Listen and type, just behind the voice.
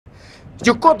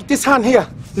You got this hand here,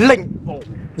 link.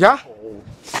 Yeah?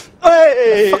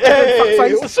 Hey,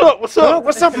 hey, what's up? What's up?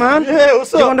 What's up, man? Yeah,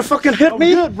 what's up? You wanna fucking hit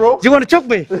me? Good, bro. You wanna choke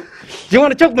me? You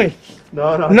wanna choke me?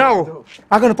 No.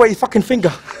 I'm gonna break your fucking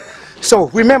finger. So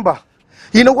remember,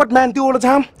 you know what men do all the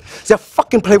time? They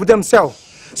fucking play with themselves.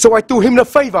 So I do him the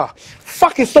favor.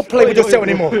 Fucking stop playing with yourself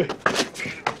anymore.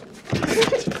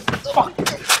 Fuck.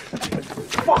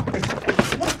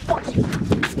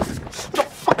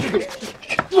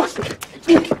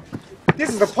 This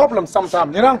is the problem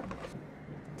sometimes, you know?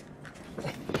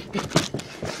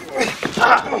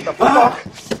 What the fuck?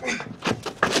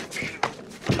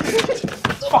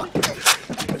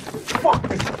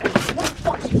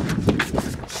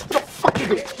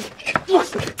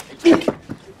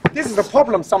 This is the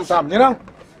problem sometimes, you know?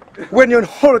 When you're on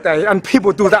holiday and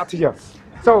people do that to you.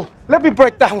 So let me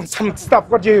break down some stuff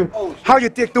how you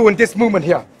doing this movement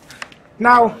here.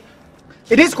 Now,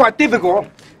 it is quite difficult.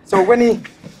 So when he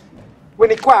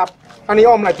grab and he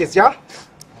arm like this, yeah?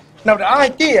 Now the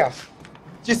idea,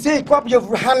 you see, grab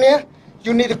your hand here,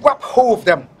 you need to grab hold of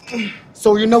them.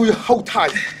 So you know you hold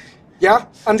tight, yeah?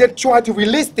 And then try to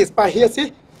release this by here,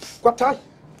 see? Grab tight,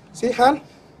 see, hand?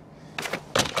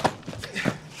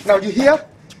 Now you here,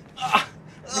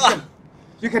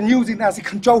 you can use it as you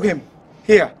control him,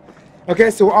 here. Okay,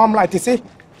 so arm like this, see?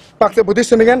 Back to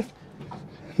position again.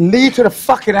 Knee to the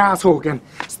fucking asshole again.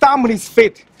 Stand on his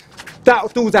feet,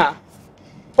 do that.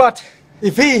 But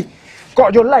if he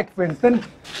got your leg, for instance,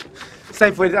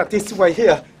 say for this way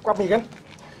here, grab me again.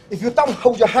 If you don't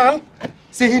hold your hand,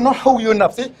 see he not hold you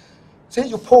enough, see? See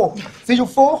you pull, see you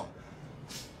fall?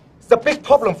 It's a big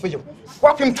problem for you.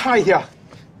 Grab him tight here.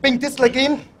 Bring this leg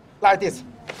in, like this.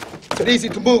 It's easy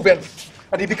to move in.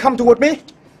 And if you come toward me,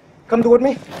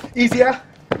 easier,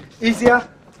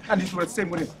 and it's the same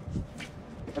with him.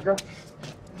 Okay?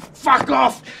 Fuck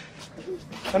off!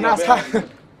 And that's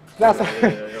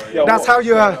how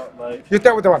you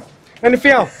dealt with the one.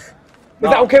 Anything else? Is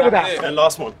that okay with that? And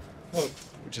last one,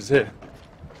 which is here.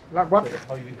 Like what?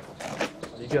 How you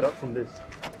get up from this.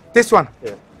 This one?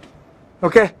 Yeah.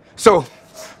 Okay, so,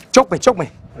 choke me.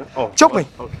 Oh, Choke me.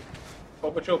 Okay.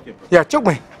 Proper choking. Yeah, choke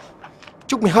me.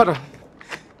 Choke me harder.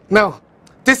 Now,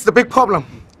 this is the big problem.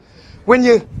 When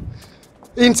you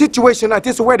in situation like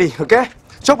this already, okay?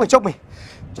 Choke me.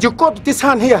 You got this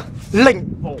hand here, link.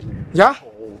 Yeah?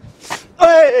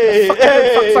 Hey,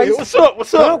 what's up?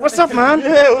 What's up? What's up, man?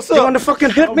 Yeah, what's up? You wanna fucking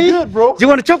hit me? Good, bro. You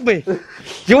wanna choke me?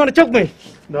 You wanna choke me?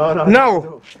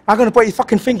 No. I'm gonna break your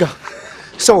fucking finger.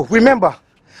 So remember,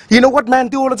 you know what men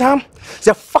do all the time?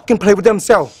 They fucking play with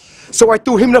themselves. So I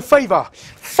do him the favor.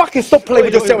 Fucking stop playing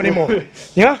with yourself anymore.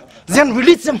 Yeah? Then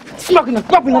release him, smack him,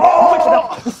 grab him,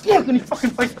 smack in his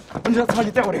fucking face. And that's how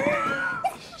you dealt with him.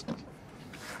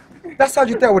 That's how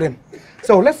you dealt with him.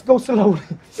 So let's go slowly.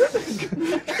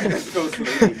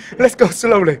 Let's go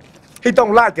slowly. He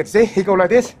don't like it, see? He go like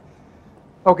this.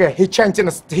 Okay, he changing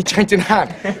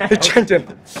hand. He changing.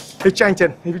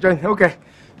 Okay.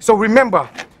 So remember,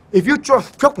 if you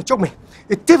choke me,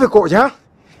 it's difficult, yeah?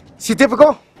 See,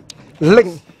 difficult?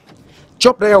 Link.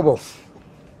 Drop the elbow.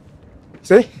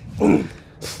 See?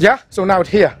 Yeah? So now it's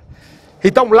here. He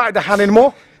don't like the hand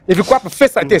anymore. If you grab a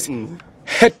fist like this,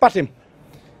 headbutt him.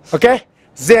 Okay?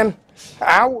 Then,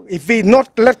 out. If he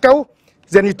not let go,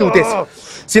 then you do this.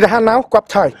 See the hand now? Grab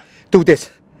tight. Do this.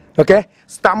 Okay?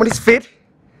 Stamp on his feet.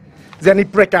 Then he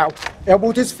break out.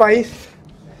 Elbow to his face.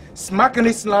 Smack on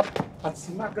his slap. And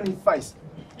smack on his face.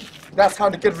 That's how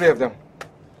to get rid of them.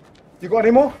 You got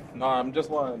any more? No, I'm just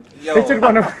one. He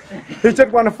just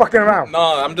wanna fucking around.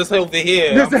 No, I'm just over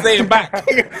here. I'm staying back.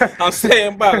 I'm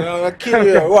staying back. I'll kill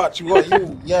you. Watch you.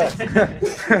 Yeah.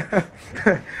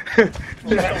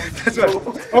 That's right.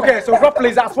 Okay, so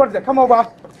roughly that's what it is. Come over.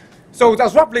 So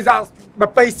that's roughly the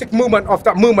basic movement of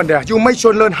that movement there. You make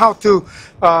sure learn how to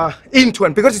into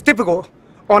it because it's difficult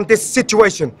on this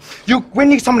situation.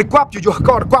 When somebody grab you, you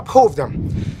gotta grab hold of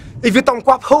them. If you don't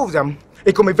grab hold of them,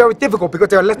 it can be very difficult because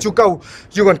they'll let you go,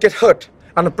 you're gonna get hurt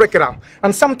and break it out.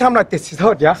 And sometimes like this, it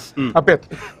hurt, yeah? A bit.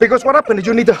 Because what happens is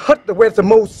you need to hurt where's the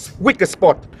most weakest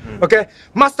spot. Okay?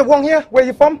 Master Wong here, where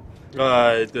you from?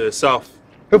 The south.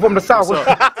 You're from the south.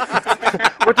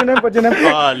 What's your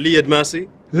name? Lead Mercy.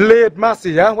 Lead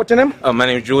Mercy, yeah? What's your name? My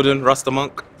name is Jordan, Rasta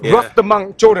Monk. Yeah. Rasta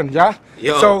Monk Jordan, yeah?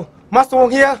 Yo. So, Master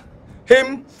Wong here,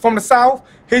 him from the south,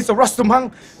 he's a Rasta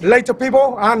Monk, later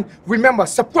people, and remember,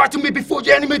 subscribe to me before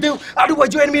your enemy do,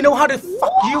 otherwise your enemy know how to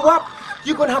fuck you up,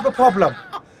 you're gonna have a problem.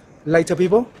 Later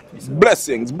people.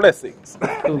 Blessings.